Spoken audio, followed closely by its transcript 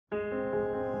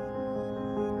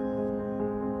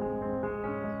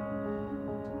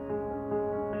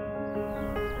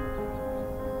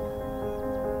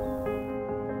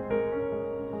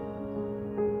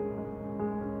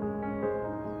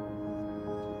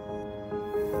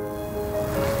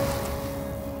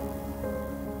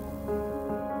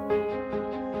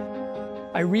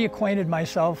I reacquainted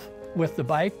myself with the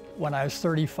bike when I was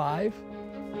 35.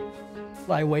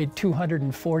 I weighed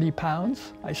 240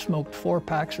 pounds. I smoked 4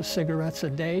 packs of cigarettes a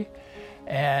day,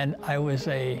 and I was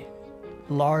a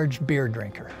large beer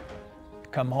drinker.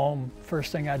 Come home,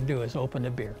 first thing I'd do is open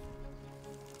a beer.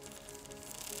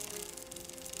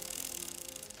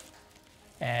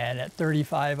 And at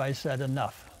 35, I said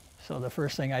enough. So the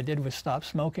first thing I did was stop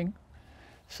smoking.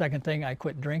 Second thing, I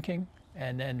quit drinking.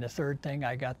 And then the third thing,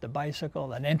 I got the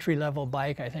bicycle, an entry-level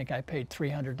bike. I think I paid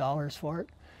 $300 for it.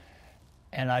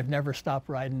 And I've never stopped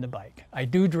riding the bike. I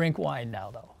do drink wine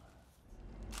now, though.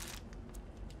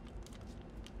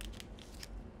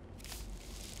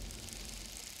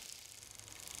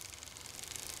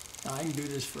 I can do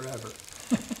this forever.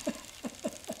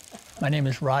 My name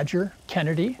is Roger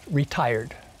Kennedy,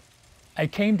 retired. I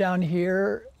came down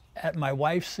here at my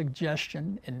wife's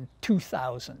suggestion in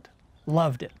 2000.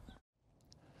 Loved it.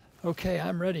 Okay,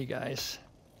 I'm ready, guys.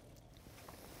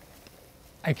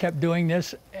 I kept doing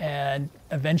this and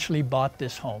eventually bought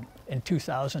this home in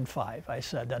 2005. I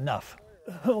said, enough.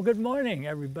 Oh, good morning,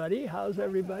 everybody. How's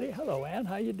everybody? Hello, Ann.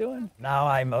 How you doing? Now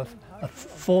I'm a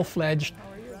full-fledged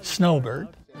snowbird.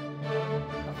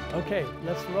 Okay,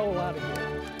 let's roll out of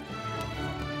here.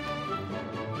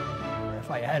 If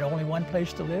I had only one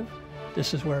place to live,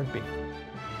 this is where it'd be.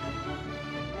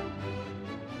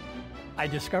 I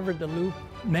discovered the loop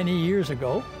many years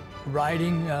ago,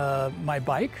 riding my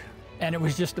bike, and it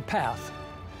was just a path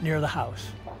near the house.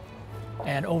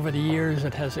 And over the years,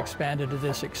 it has expanded to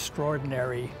this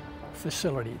extraordinary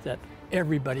facility that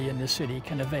everybody in the city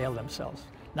can avail themselves.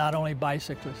 Not only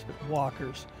bicyclists, but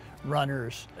walkers,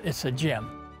 runners. It's a gym.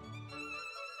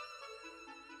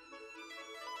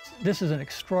 This is an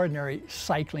extraordinary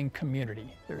cycling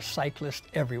community. There's cyclists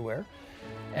everywhere,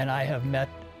 and I have met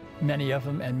many of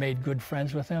them and made good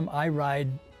friends with them. I ride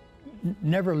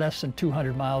never less than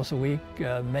 200 miles a week,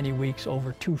 many weeks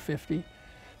over 250,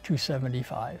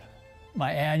 275.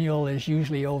 My annual is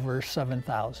usually over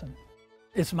 7,000.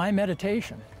 It's my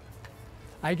meditation.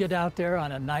 I get out there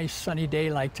on a nice sunny day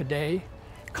like today,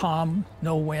 calm,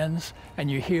 no winds,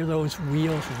 and you hear those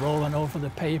wheels rolling over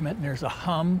the pavement, and there's a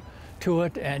hum to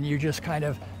it, and you're just kind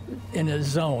of in a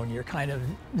zone. You're kind of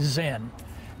zen.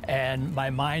 And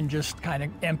my mind just kind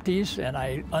of empties, and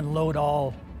I unload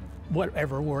all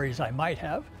whatever worries I might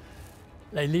have.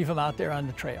 They leave them out there on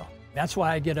the trail. That's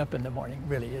why I get up in the morning,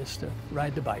 really, is to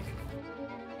ride the bike.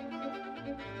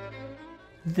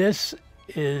 This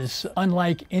is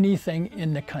unlike anything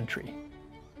in the country.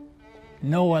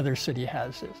 No other city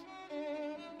has this.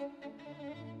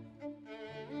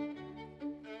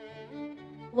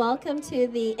 Welcome to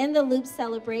the In the Loop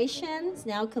celebrations,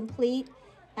 now complete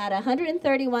at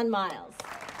 131 miles.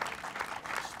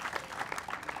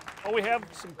 Well, we have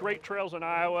some great trails in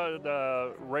Iowa.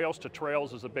 The rails to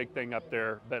trails is a big thing up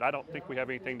there, but I don't think we have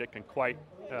anything that can quite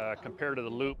compare to the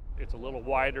Loop. It's a little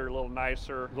wider, a little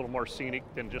nicer, a little more scenic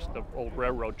than just the old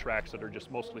railroad tracks that are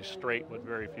just mostly straight with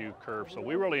very few curves. So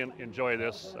we really enjoy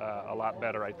this a lot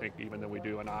better, I think, even than we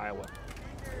do in Iowa.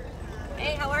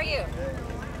 Hey, how are you?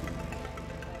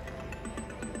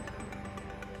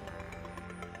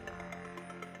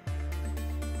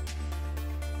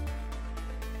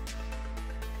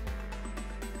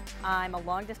 I'm a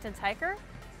long-distance hiker,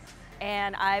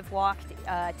 and I've walked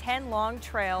 10 long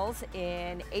trails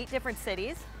in 8 different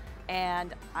cities,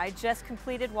 and I just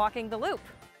completed walking the Loop.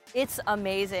 It's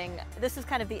amazing. This is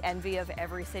kind of the envy of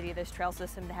every city, this trail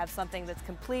system, to have something that's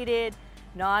completed,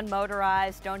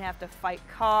 non-motorized, don't have to fight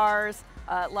cars,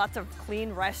 lots of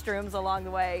clean restrooms along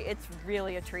the way. It's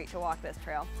really a treat to walk this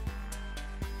trail.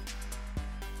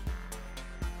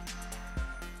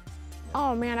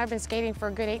 Oh man, I've been skating for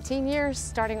a good 18 years,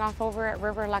 starting off over at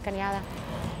River La Cañada.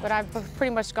 But I've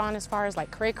pretty much gone as far as like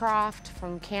Craycroft,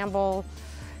 from Campbell.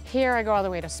 Here I go all the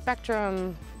way to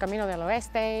Spectrum, Camino del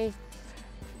Oeste.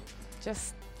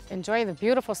 Just enjoy the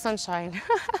beautiful sunshine.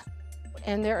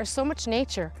 And there is so much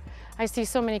nature. I see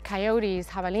so many coyotes,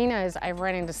 javelinas. I've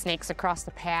run into snakes across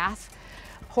the path,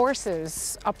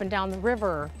 horses up and down the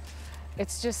river.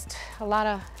 It's just a lot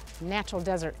of natural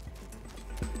desert.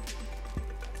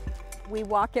 We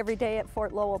walk every day at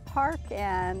Fort Lowell Park,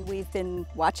 and we've been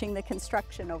watching the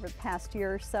construction over the past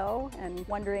year or so and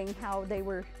wondering how they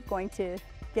were going to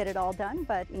get it all done.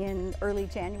 But in early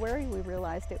January, we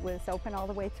realized it was open all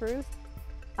the way through.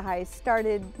 I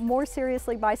started more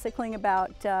seriously bicycling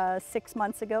about 6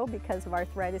 months ago because of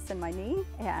arthritis in my knee,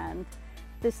 and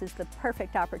this is the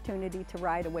perfect opportunity to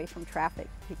ride away from traffic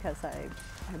because I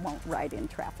won't ride in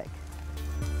traffic.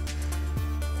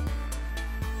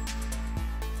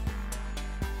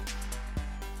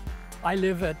 I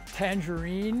live at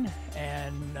Tangerine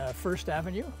and First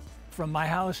Avenue. From my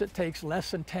house, it takes less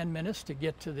than 10 minutes to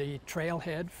get to the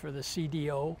trailhead for the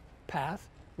CDO path,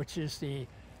 which is the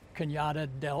Cañada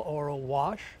del Oro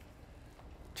Wash,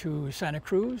 to Santa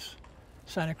Cruz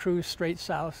straight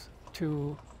south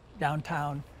to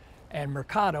downtown and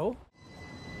Mercado.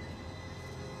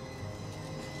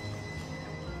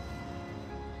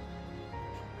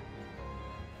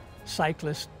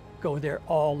 Cyclists go there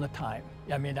all the time.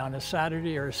 I mean, on a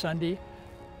Saturday or a Sunday,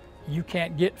 you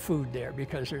can't get food there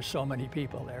because there's so many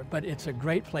people there, but it's a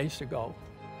great place to go.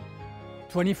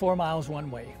 24 miles one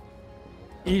way,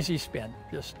 easy spin,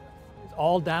 just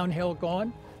all downhill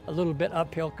going, a little bit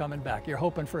uphill coming back. You're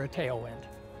hoping for a tailwind.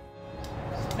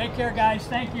 Take care, guys,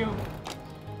 thank you.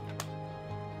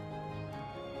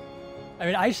 I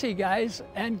mean, I see guys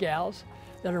and gals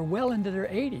that are well into their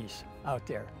 80s out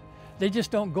there. They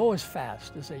just don't go as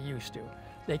fast as they used to.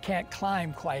 They can't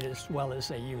climb quite as well as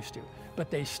they used to, but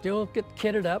they still get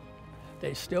kitted up,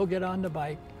 they still get on the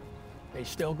bike, they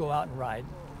still go out and ride.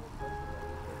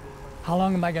 How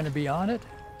long am I going to be on it?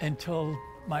 Until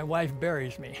my wife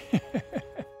buries me.